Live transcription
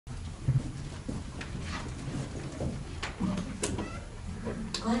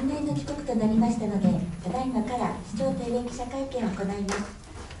ご案内の時刻となりましたので、ただいまから市長定例記者会見を行います。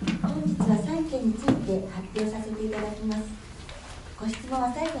本日は3件について発表させていただきます。ご質問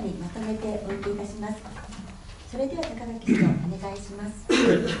は最後にまとめてお受けいたします。それでは高垣市長、お願いします。そ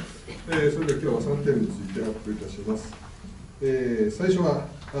れでは今日は3点について発表いたします。最初は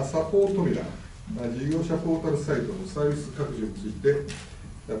サポートビラ、事業者ポータルサイトのサービス拡充について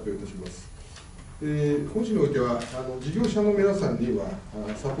発表いたします。本市においては事業者の皆さんには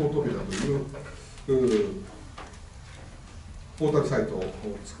サポートビラというポータルサイトを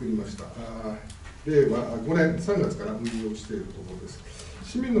作りました。令和5年3月から運用しているところです。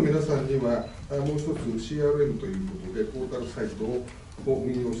市民の皆さんにはもう一つ CRM ということでポータルサイトを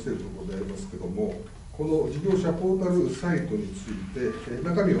運用しているところでありますけれども、この事業者ポータルサイトについて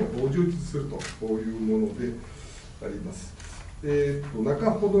中身を充実するというものであります。中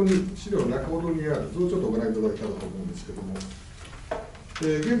ほどに、資料の中ほどにある図をちょっとご覧いただいたらと思うんですけれども、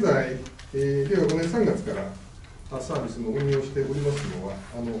現在、令和5年3月からサービスの運用しておりますのは、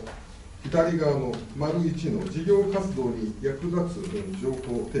左側の丸1の事業活動に役立つ情報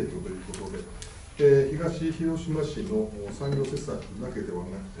提供ということで、東広島市の産業施策だけでは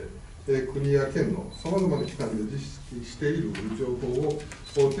なくて、国や県のさまざまな機関で実施している情報を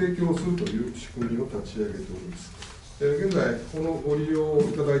提供するという仕組みを立ち上げております。現在、このご利用い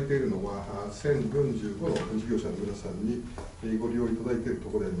ただいているのは、1045の事業者の皆さんにご利用いただいていると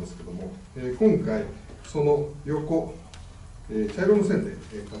ころでありますけれども、今回、その横、茶色の線で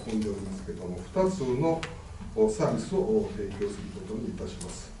囲んでおりますけれども、2つのサービスを提供することにいたしま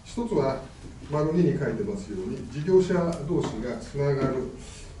す。1つは、丸2に書いてますように、事業者同士がつながる、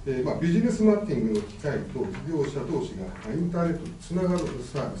ビジネスマッチングの機会と事業者同士がインターネットにつながる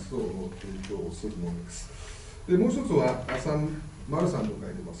サービスを提供するものです。でもう一つは、丸3と書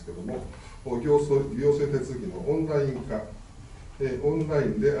いてますけれども、行政手続きのオンライン化、オンライ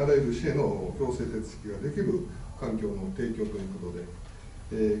ンであらゆる市への行政手続きができる環境の提供というこ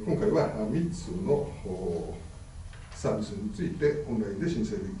とで、今回は3つのサービスについてオンラインで申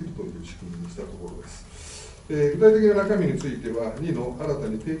請できるという仕組みにしたところです。具体的な中身については、2の新た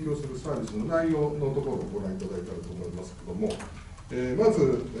に提供するサービスの内容のところをご覧いただいたらと思いますけれども、まず、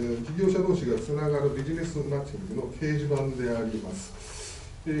事業者同士がつながるビジネスマッチングの掲示板であります。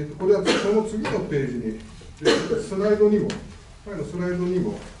これはその次のページに、スライドにも、前のスライドに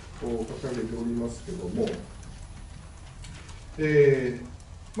も掲げておりますけれども、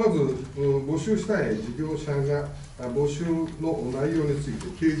まず、募集したい事業者が募集の内容について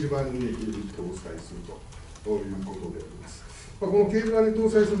掲示板に搭載するということであります。この掲示板に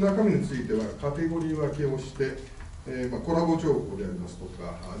搭載する中身については、カテゴリー分けをして、コラボ情報でありますと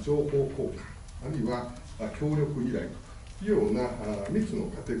か、情報交換、あるいは協力依頼というような3つの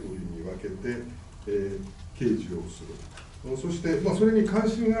カテゴリーに分けて、掲示をする。そして、それに関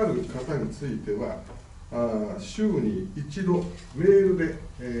心がある方については、週に一度メール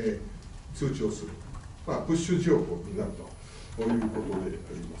で、通知をする、プッシュ情報になるということで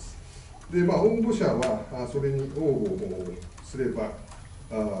あります。で、応募者はそれに応募すれば、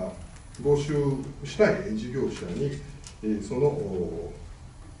募集したい事業者に、その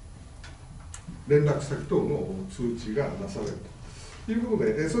連絡先等の通知がなされるということ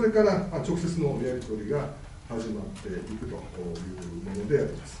で、それから直接のやり取りが始まっていくというものであ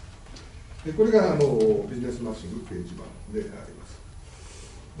ります。これがビジネスマッチング掲示板であります。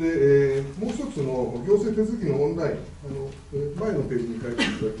で、もう一つの行政手続きのオンライン、前のページに書いてい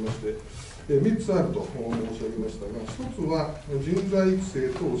ただきまして、3つあると申し上げましたが、1つは人材育成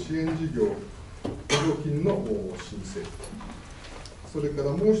等支援事業補助金の申請、それから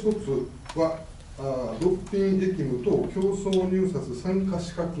もう1つは物品役務等競争入札参加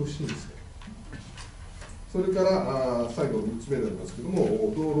資格申請、それから最後の3つ目になりますけれど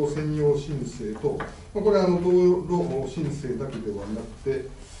も、道路専用申請等、これは道路申請だけではなくて、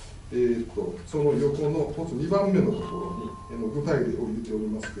その横の2番目のところに具体例を入れており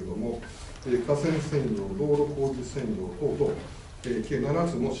ますけれども、河川専用、道路工事専用等々、計7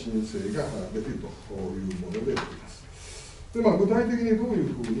つの申請ができるというものであります。で具体的にどういう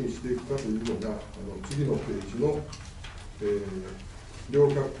ふうにしていくかというのが、次のページの、両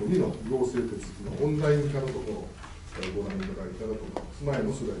括弧2の行政手続きのオンライン化のところをご覧いただいたらと思います。前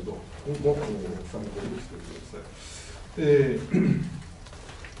のスライドも参考にしてください。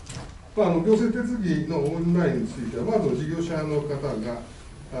行政手続きのオンラインについては、まず事業者の方が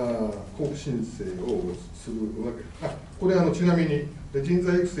交付申請をするわけです。これちなみに人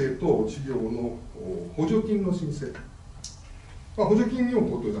材育成と事業の補助金の申請、補助金要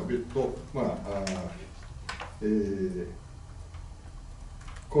項というのは別途、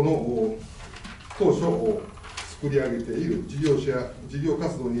この当初、作り上げている事業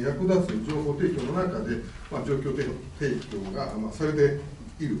活動に役立つ情報提供の中で、状況提供が、されて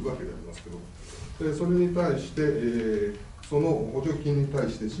いるわけでありますけど、それに対して、その補助金に対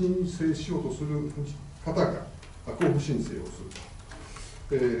して申請しようとする方が交付申請をす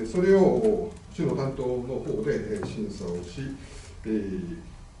ると、それを市の担当の方で審査をし、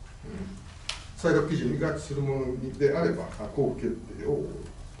採択基準に合致するものであれば、交付決定を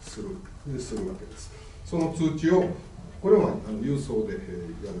するわけです。その通知を、これは郵送でや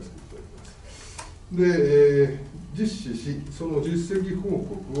らせていただきます。で、実施し、その実績報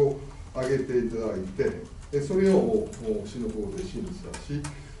告を上げていただいて、それを市の方で審査し、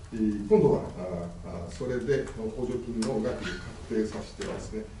今度はそれで補助金の額を確定させてで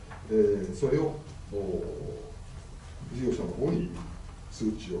すね、それを事業者の方に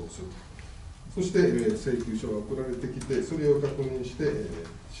通知をする。そして請求書が送られてきて、それを確認して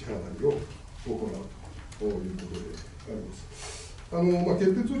支払いを行うということであります。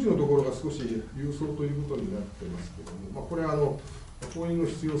決定通知のところが少し郵送ということになってますけども、これは婚姻の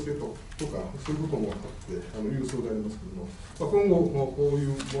必要性とか、そういうこともあって、郵送でありますけれども、今後、こういう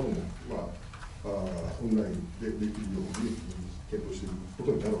ものも、オンラインでできるように検討していくこ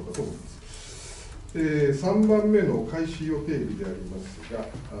とになろうかと思います。3番目の開始予定日でありますが、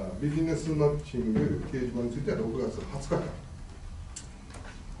ビジネスマッチング掲示板については6月20日から、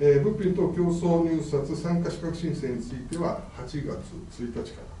物品等競争入札参加資格申請については8月1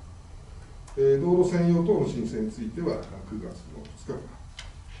日から、道路専用等の申請については9月の2日か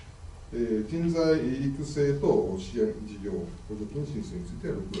ら、人材育成等支援事業補助金申請について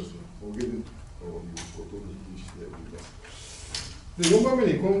は6月の下旬ということにしております。で、4番目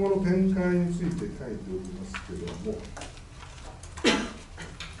に今後の展開について書いておりますけれど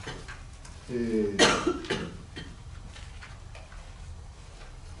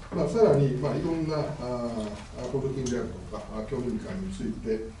も、さらに、いろんな補助金であるとか、協民会について、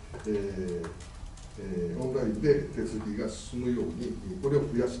オンラインで手続きが進むように、これを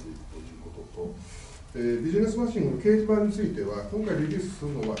増やしていくということと、ビジネスマッチングの掲示板については、今回リリースす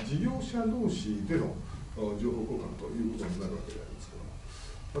るのは事業者同士での情報交換ということになるわけでありますけ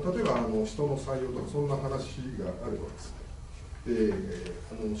ども、例えば人の採用とか、そんな話があればです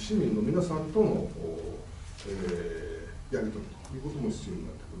ね、市民の皆さんとの、やり取りということも必要に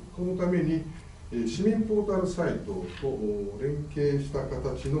なってくる。このために、市民ポータルサイトと連携した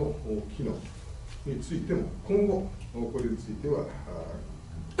形の機能についても、今後、これについては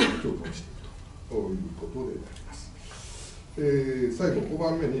強化をしていくということであります。最後、5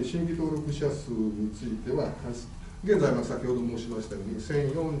番目に新規登録者数については、現在、先ほど申しましたように、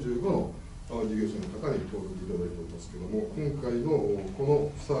1045の事業者の方に登録いただいておりますけれども、今回のこ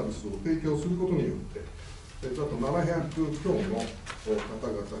のサービスを提供することによって、あと700強の方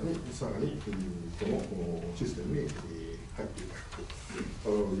々にさらにこのシステムに入っていただく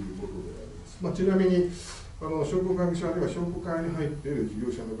ということであります。ちなみに商工会議所あるいは商工会に入っている事業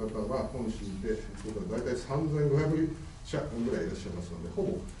者の方は本市で大体3500社ぐらいいらっしゃいますので、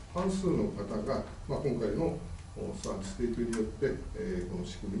ほぼ半数の方が、今回のサービス提供によって、この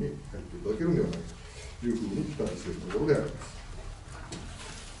仕組みに入っていただけるのではないかというふうに期待しているところであります。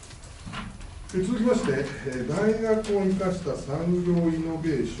続きまして、大学を生かした産業イノ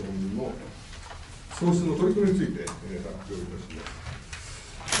ベーションの創出の取り組みについて、発表いたします。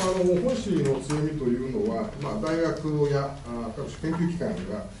本市の強みというのは、大学や各種研究機関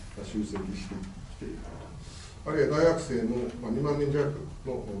が集積してきていること、あるいは大学生も2万人弱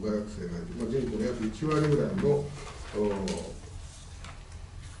の大学生がいる、人口の約1割ぐらいの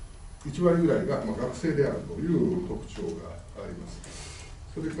1割ぐらいが学生であるという特徴があります。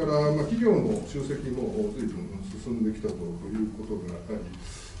それから企業の集積も随分進んできたということがあり、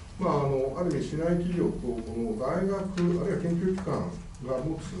ある意味、市内企業とこの大学、あるいは研究機関が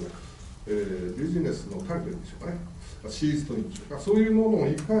持つ、ビジネスのタイプでしょうかね、シーズというんでしょうか、そういうものを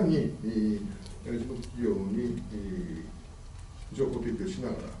いかに地元企業に情報提供しな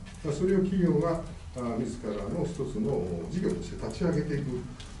がら、それを企業が自らの一つの事業として立ち上げていく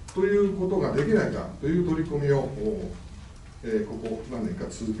ということができないかという取り組みをここ何年か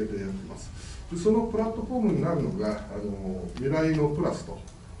続けてやっています。でそのプラットフォームになるのが未来のプラスと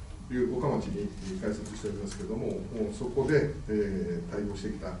いう岡町に開設しておりますけれども、そこで対応して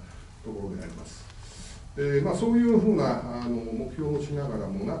きたところであります。そういうふうな目標をしながら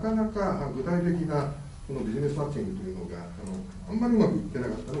も、なかなか具体的なこのビジネスマッチングというのがあんまりうまくいってな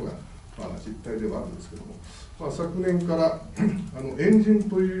かったのが、実態ではあるんですけども、昨年からエンジン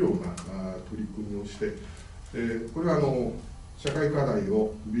というような取り組みをして、これは社会課題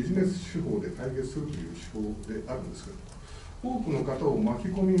をビジネス手法で解決するという手法であるんですけども、多くの方を巻き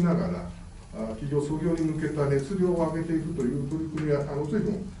込みながら企業創業に向けた熱量を上げていくという取り組みは随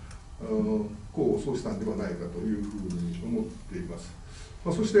分功を奏したんではないかというふうに思っています。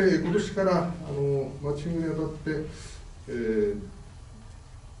そして今年からマッチングにあたって、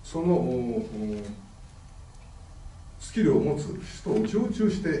そのスキルを持つ人を常駐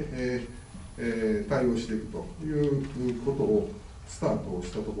して、対応していくということをスタート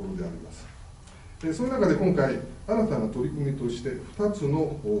したところであります。その中で今回、新たな取り組みとして2つ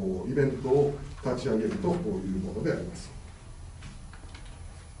のイベントを立ち上げるというものであります。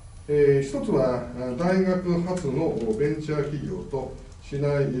一つは大学発のベンチャー企業と市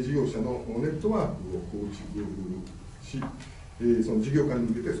内事業者のネットワークを構築し、その事業化に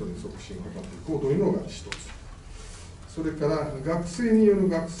向けてそれ促進を図っていこうというのが一つ。それから学生による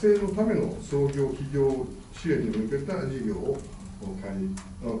学生のための創業企業支援に向けた事業を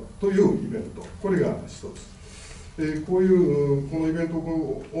というイベント、これが一つ。このイベント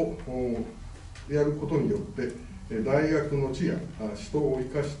をやることによって、大学の地や人を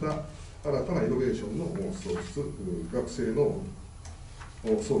生かした新たなイノベーションの創出、学生の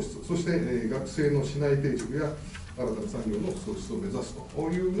創出、そして学生の市内定着や新たな産業の創出を目指すと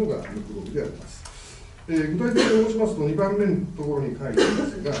いうのが目論見であります。具体的に申しますと、2番目のところに書いていま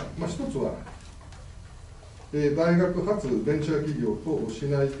すが、一つは、大学発ベンチャー企業と市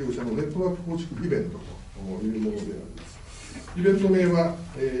内事業者のネットワーク構築イベントというものであります。イベント名は、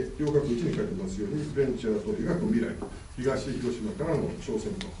両角1に書いてますように、ベンチャーと描く未来、東広島からの挑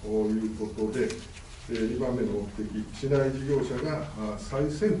戦ということで、2番目の目的、市内事業者が最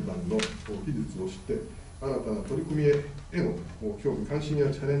先端の技術を知って、新たな取り組みへの興味、関心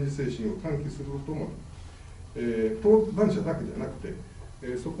やチャレンジ精神を喚起するとともに、登壇者だけじゃなくて、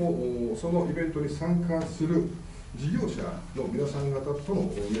そのイベントに参加する事業者の皆さん方との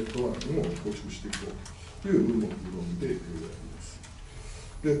ネットワークも構築していこうという目論見であります。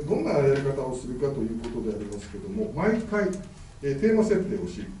で、どんなやり方をするかということでありますけれども、毎回、テーマ設定を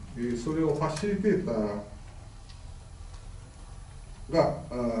し、それをファシリテーター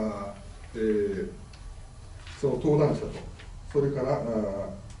がその登壇者と、それから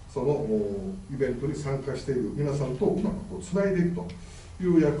そのイベントに参加している皆さんとうまくつないでいくとい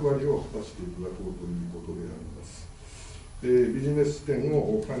う役割を果たしていただこうということであります。ビジネス展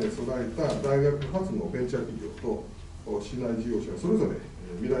を兼ね備えた大学発のベンチャー企業と市内事業者がそれぞれ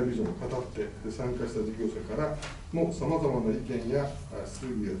未来ビジョンを語って参加した事業者からもさまざまな意見や質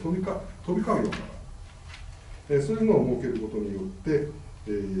疑が飛び交うような、そういうのを設けることによって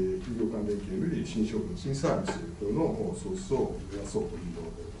企業間連携より新商品、新サービスの創出を目指そうというも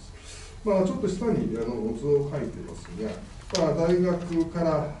のであります。ちょっと下に図を書いてますが、大学か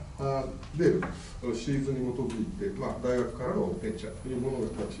ら出るシーズンに基づいて、大学からのベンチャーというものが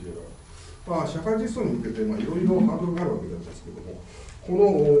立ち上がる。社会実装に向けていろいろハードルがあるわけなんですけれども、こ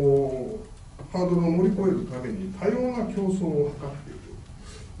のハードルを乗り越えるために多様な競争を図っている。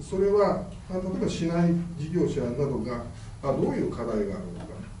それは、例えば市内事業者などがどういう課題があるのか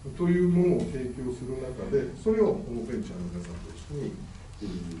というものを提供する中で、それをベンチャーの皆さんと一緒に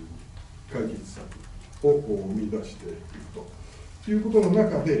解決策を見出していくということの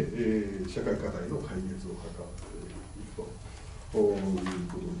中で、社会課題の解決を図っていくという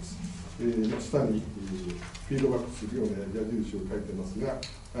ことです。下にフィードバックするような矢印を書いてますが、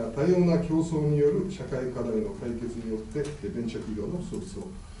多様な競争による社会課題の解決によってベンチャー企業の創出を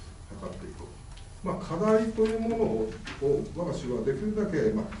図っていく。課題というものを我が市はできるだ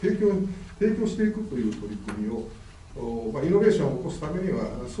け提供していくという取り組みを、イノベーションを起こすためには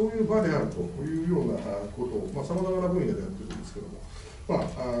そういう場であるというようなことをさまざまな分野でやってるんですけども、こ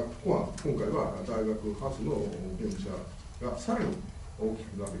こは今回は大学発のベンチャーがさらに大き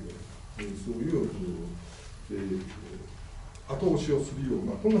くなるように、そういう、後押しをするよう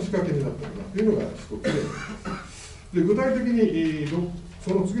なこんな仕掛けになったなというのが一つで、具体的に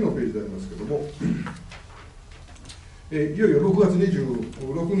その次のページでありますけれども、いよいよ6月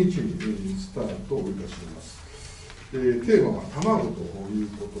26日にスタートいたします。テーマは卵という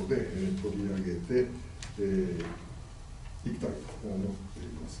ことで取り上げていきたいと思ってい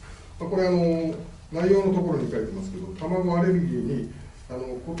ます。これ内容のところに書いてますけど、卵アレルギーに異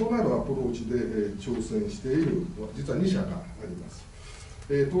なるアプローチで挑戦している実は2社があります。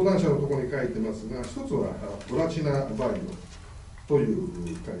登壇者のところに書いてますが、一つはプラチナバイオとい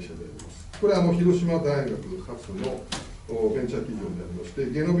う会社であります。これは広島大学発のベンチャー企業でありまし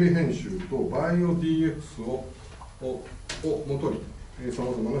て、ゲノム編集とバイオ DX をもとにさ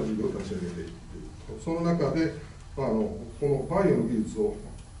まざまな事業を立ち上げている。その中でこのバイオの技術を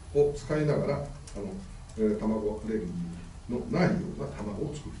使いながら卵アレルギーのないような卵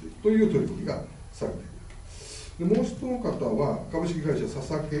を作っていくという取り組みがされている。でもう一方は株式会社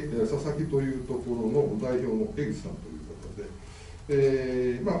佐々木というところの代表の江口さんという方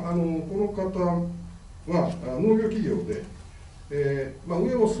で、この方は農業企業で、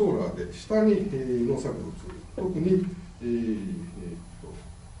上をソーラーで下に農作物、特に、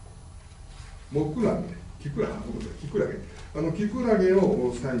キクラゲ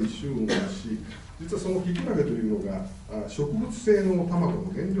を採集し、実はそのキクラゲというのが植物性の卵の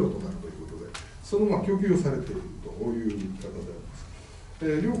原料となるということで、その供給をされているという方で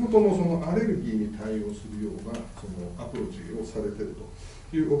あります。両方ともそのアレルギーに対応するようなそのアプローチをされている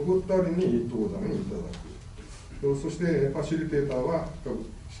というお二人に登壇いただく。そしてファシリテーターは株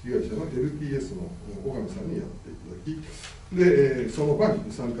式会社の LTS の小上さんにやっていただき、でその場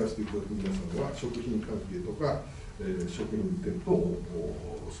に参加していただく皆さんは食品関係とか、食品店と想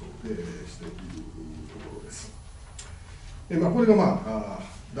定しているところです。これが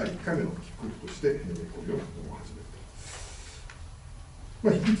第1回目のキックオフとしてこれを始める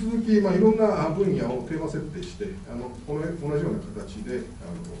と。引き続きいろんな分野をテーマ設定して、同じような形で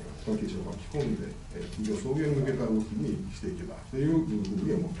関係者を巻き込んで、企業創業に向けた動きにしていけばというふうに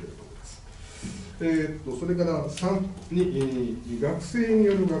思っているところです。それから3に、学生に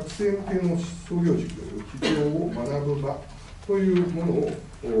よる学生向けの創業塾、起業を学ぶ場というものを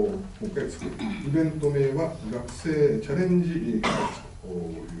今回作る。イベント名は学生チャレンジ会議という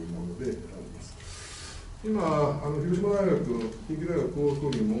ものであります。今、広島大学、近畿大学高等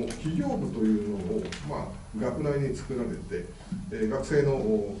にも企業部というのを、学内に作られて、学生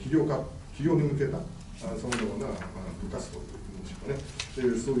の起業に向けたそのような部活動というんでしょうかね、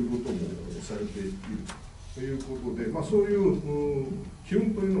そういうこともされているということで、そういう機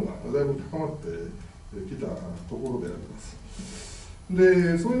運というのがだいぶ高まってきたところであります。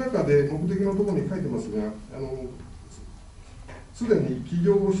で、そういう中で目的のところに書いてますが、すでに起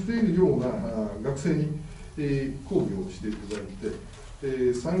業をしているような学生に講義をしていただい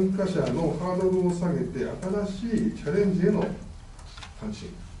て、参加者のハードルを下げて新しいチャレンジへの関心、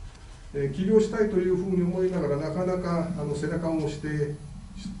起業したいというふうに思いながらなかなか背中を押して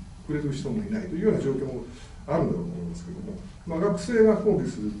くれる人もいないというような状況もあるんだろうと思いますけれども、学生が講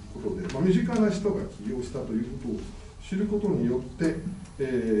義することで、身近な人が起業したということを知ることによって、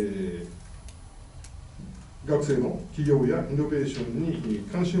学生の起業やイノベーションに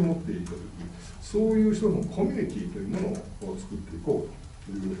関心を持っていただく、そういう人のコミュニティというものを作っていこう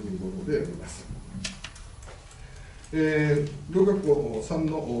というものであります。両学校3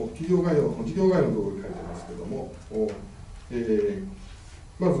の事業概要のところに書いてますけれども、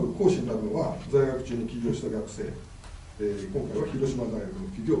まず講師になるのは在学中に起業した学生、今回は広島大学の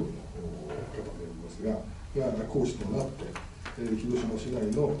企業部の方でありますが、講師となって、広島市内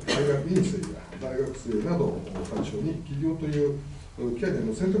の大学院生や大学生などを対象に起業というキャリア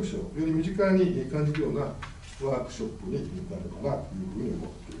の選択肢をより身近に感じるようなワークショップになればなというふうに思っ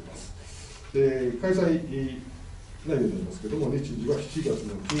ています。開催内容になりますけれども、日時は7月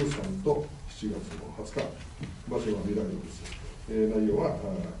の13と7月の20日、場所は未来です。内容は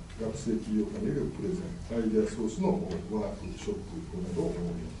学生起業家によるプレゼン、アイデアソースのワークショップなどをやっ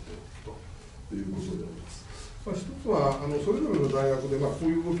ていくということであります。一つはそれぞれの大学でこう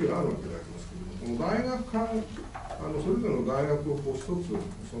いう動きがあるわけでありますけれども、この大学間それぞれの大学を一つ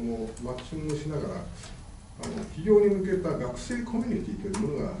そのマッチングしながら起業に向けた学生コミュニティという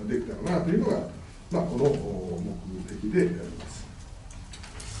ものができたらなというのが、この目的であります。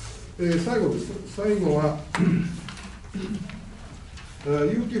最後です。最後は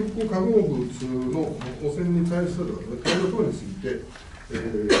有機フッ素化合物の汚染に対する対応等について、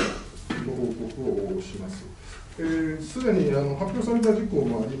ご報告をします。すでに発表された事項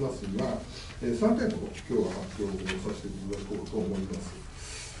もありますが、3点ほど今日は発表をさせていただこうと思います。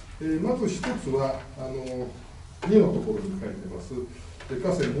まず一つは2のところに書いてます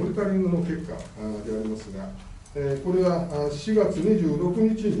河川モニタリングの結果でありますが、これは4月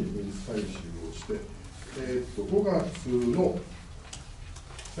26日に採集をして、5月の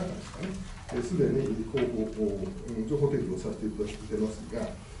中ですかね、すでに情報提供させていただいていますが、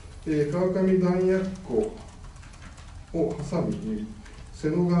川上弾薬庫を挟み、瀬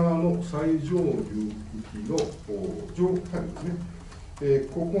野川の最上流域の上下ですね、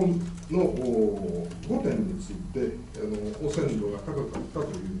ここの5点について汚染度が高かったとい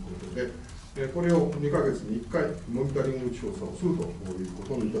うことで、これを2ヶ月に1回モニタリング調査をするというこ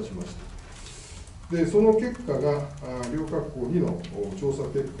とにいたしました。でその結果が両学校2の調査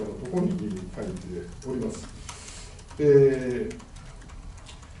結果のところに書いております。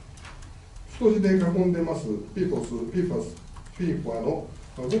太字で囲んでます PFAS の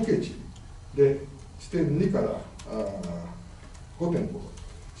合計値で地点2から5点ほど、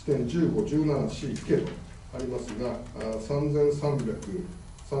地点15、17、C、K とありますが、3300、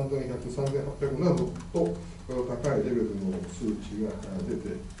3100、3800などと高いレベルの数値が出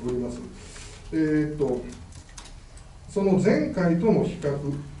ております。その前回との比較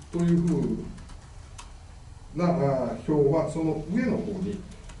というふうな表は、その上の方に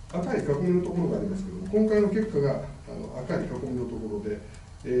赤い囲みのところがありますけれども、今回の結果が赤い囲みのところで、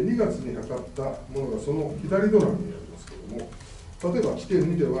2月に測ったものがその左ドラムにありますけれども、例えば地点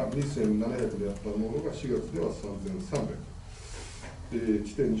2では2700であったものが4月では3300、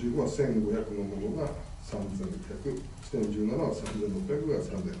地点15は1500のものが3100、地点17は3600が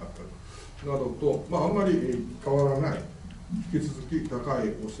3800などと、あんまり変わらない、引き続き高い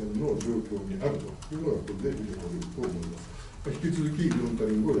汚染の状況にあるというのがこれで言えると思います。引き続きモニタ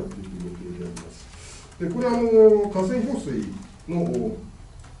リングをやっていく予定であります。でこれは河川氷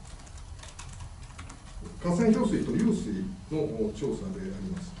水と流水の調査であり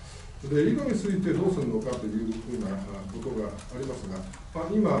ます。で井戸についてどうするのかというふうなことがありますが、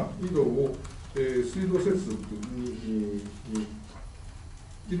今、井戸を、水道接続に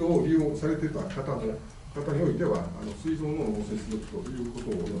井戸を利用されていた方においては、水道の接続ということ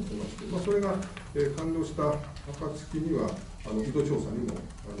をやってまして、それが完了した暁には、井戸調査にも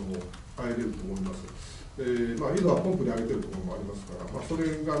入れると思います。井戸はポンプで上げているところもありますから、そ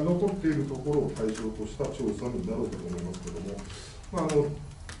れが残っているところを対象とした調査になろうと思いますけれども、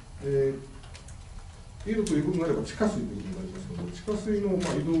井戸ということになれば地下水ということになりますので、地下水の移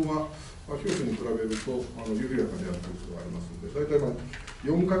動は氷水に比べると緩やかであるということがありますので、大体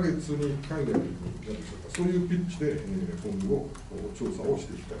4ヶ月に1回ぐらいになるでしょうか、そういうピッチで今後調査をし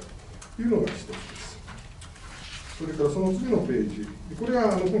ていきたいというのが一つです。それからその次のページ、これ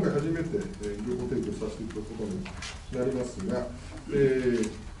は今回初めて情報提供させていただくことになりますが、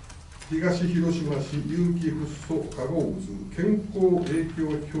東広島市有機フッ素化合物健康影響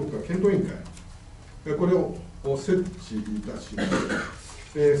評価検討委員会、これを設置いたしまし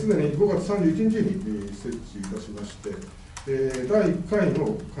て、すでに5月31日に設置いたしまして、第1回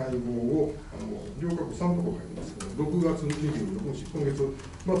の会合を両国3とこ入りますけど、6月26日、今月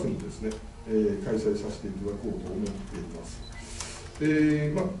末にですね、開催させていただこうと思っています。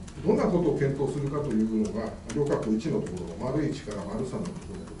どんなことを検討するかというのが、両国1のところ、丸1から丸3のとこ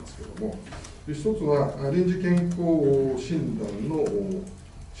ろになりますけれども、一つは臨時健康診断の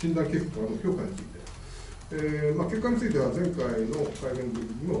診断結果の評価について、結果については前回の会見の時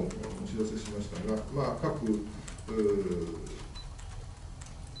にもお知らせしましたが、各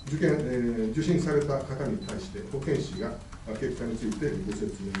受診された方に対して保健師が結果についてご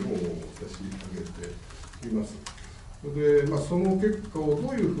説明を差し上げています。でその結果をど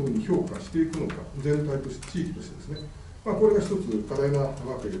ういうふうに評価していくのか、全体として、地域としてですね、これが一つ課題なわ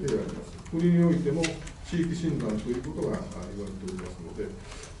けであります。国においても地域診断ということが言われておりますので、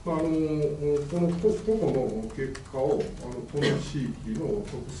この個々の結果をこの地域の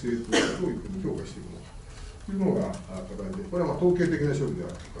特性としてどういうふうに評価していくのかというのが課題で、これは統計的な処理であ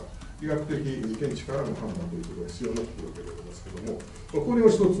るとか、医学的見地からの判断ということが必要になってくるわけでありますけれども、これを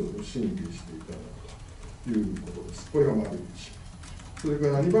一つ審議していただくということです。これが丸1。それか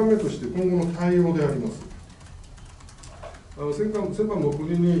ら2番目として、今後の対応であります。先般も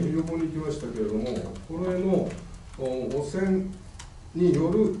国に旅行に行きましたけれども、これの汚染によ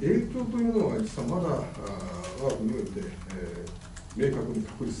る影響というものが実はまだ我が国において、明確に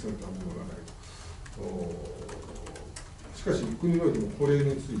確立されたものがないと。しかし、国においてもこれ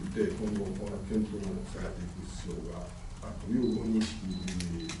について今後検討されていく必要があるという認識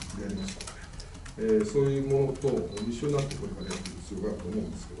でありましたので、そういうものと一緒になってこれからやっていく必要があると思う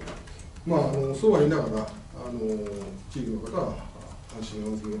んですけど、そうは言いながら、地域の方は安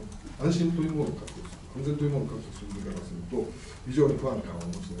心というものを確保する、安全というものを確保する意味からすると、非常に不安感をお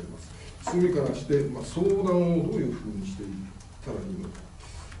持ちになります。そういう意味からして、相談をどういうふうにしていったらいいのか、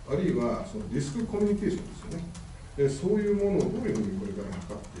あるいはそのリスクコミュニケーションですよね、そういうものをどういうふうにこれから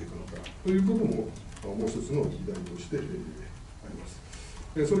図っていくのかということも、もう一つの議題としてあります。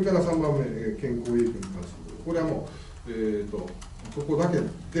それから3番目、健康影響に関する、これはもう、そこだけ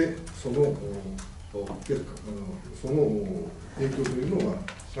でその影響というのは、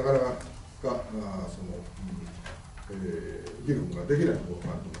なかなか議論ができないところ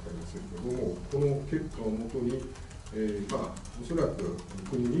があると思いますけれども、この結果をもとに、おそらく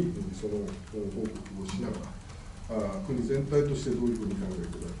国にその報告をしながら、国全体としてどういうふうに考えてい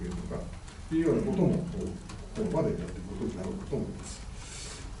ただけるのかというようなことも、ここまでやっていくことになろうかと思います。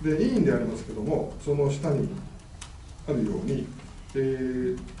で、委員でありますけれども、その下にあるように、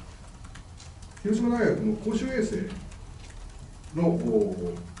広島大学の公衆衛生の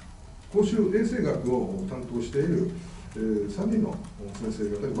公衆衛生学を担当している3人の先生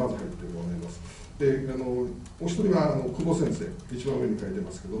方にまず入ってもらいます。でお一人は久保先生、一番上に書いて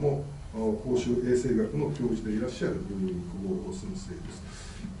ますけども、公衆衛生学の教授でいらっしゃる久保先生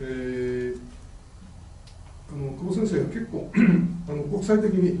です。久保先生は結構国際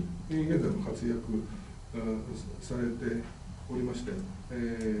的に現在も活躍されておりまして、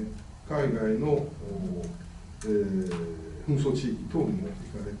海外の紛争地域等にも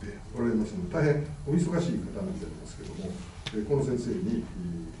行かれておられますので、大変お忙しい方なんでありますけれども、この先生に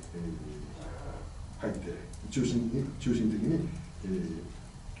入って中心的に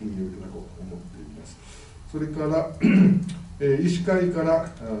運用いただこうと思っています。それから医師会から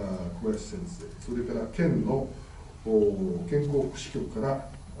小林先生、それから県の健康福祉局から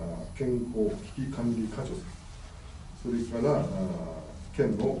健康危機管理課長さん、それから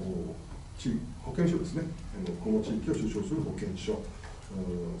県の保健所ですね、この地域を首長する保健所、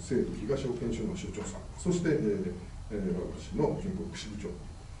西都東保健所の所長さん、そして、私の健康福祉部長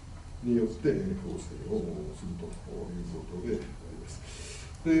によって構成をするということであります。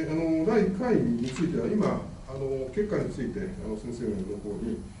で第1回については、今、結果について先生の方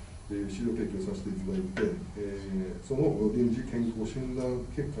に資料提供させていただいて、その臨時健康診断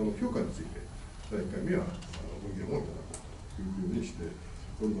結果の評価について、第1回目はご意見をいただこうというふうにして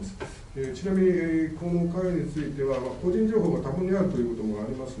おります。ちなみに、この会については、個人情報が多分にあるということもあ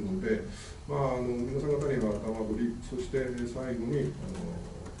りますので、皆さん方には頭振り、そして最後に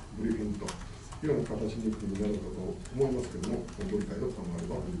ブリーフィングというような形になるかと思いますけれども、ご理解を賜れ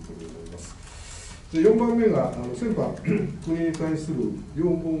ばということになります。で4番目が先般、国に対する要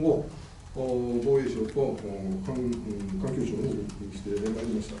望を防衛省と環境省にしてまい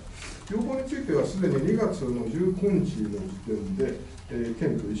りました。要望については、すでに2月の19日の時点で、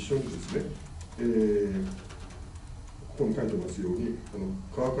県と一緒にですね、ここに書いてますように、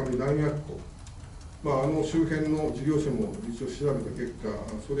川上弾薬庫、周辺の事業者も一応調べた結果、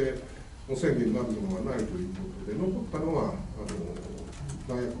それ、汚染源になるものはないということで、残ったのは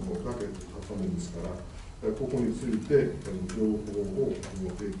弾薬庫だけだったものですから、ここについて情報を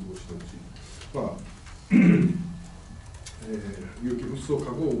提供してほしい。有機フッ素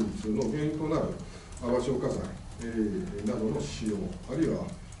化合物の原因となる泡消火剤、などの使用、あるいは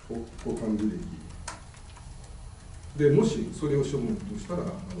保管履歴で、もしそれを処分としたら、処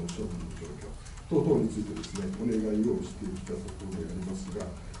分の状況等々についてですね、お願いをしてきたところでありますが、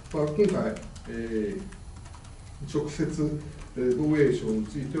今回、直接、防衛省に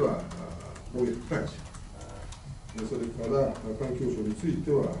ついては防衛副大臣、それから環境省につい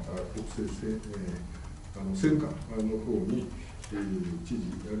ては国政政務官の方に、知事、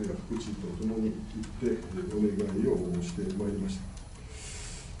あるいは副知事とともに行ってお願いをしてまいりました。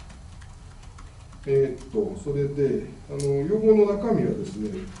それで要望の中身はですね、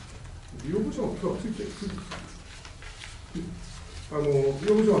要望書が今日はついてるんです要望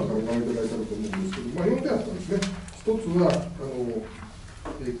書なんかをご覧いただいたと思うんですけど、4点あったんですね。一つは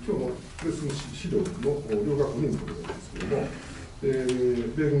今日のプレスの資料の両確認ということですけれども、米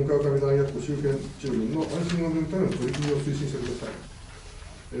軍川上弾薬庫周辺住民の安心安全のための取り組みを推進してください。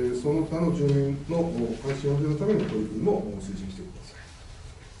その他の住民の安心安全のための取り組みも推進してくださ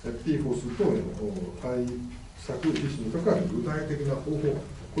い。PFOS 等への対策実施に関わる具体的な方法、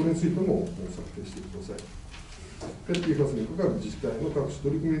これについても策定してください。PFOS に関わる自治体の各種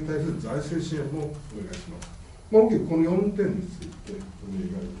取り組みに対する財政支援もお願いします。大きくこの4点についてお願い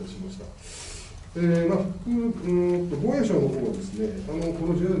いたしました。防衛省の方はですね、この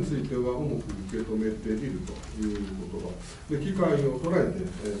事案については重く受け止めているということで、機会を捉えて、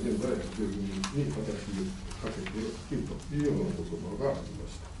現在、米軍に働きかけているというような言葉がありま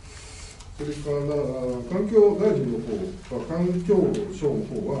した。それから環境大臣の方、環境省の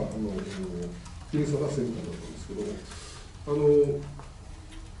方は、金貞政務官だったんですけど、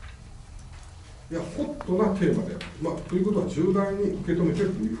ホットなテーマである、ということは重大に受け止めてい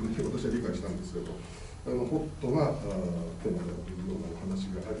るというふうに私は理解したんですけど、ホットなテーマであるというようなお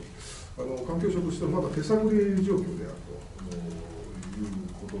話があり、環境省としてはまだ手探り状況であるという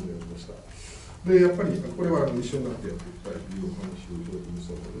ことでありました。で、やっぱりこれは一緒になってやっていきたいというお話をいただきま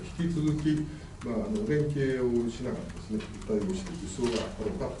したので、引き続き、連携をしながらですね、対応していく必要があ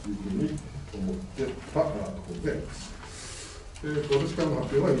るかというふうに思ってたところであります。私からの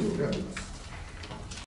発表は以上であります。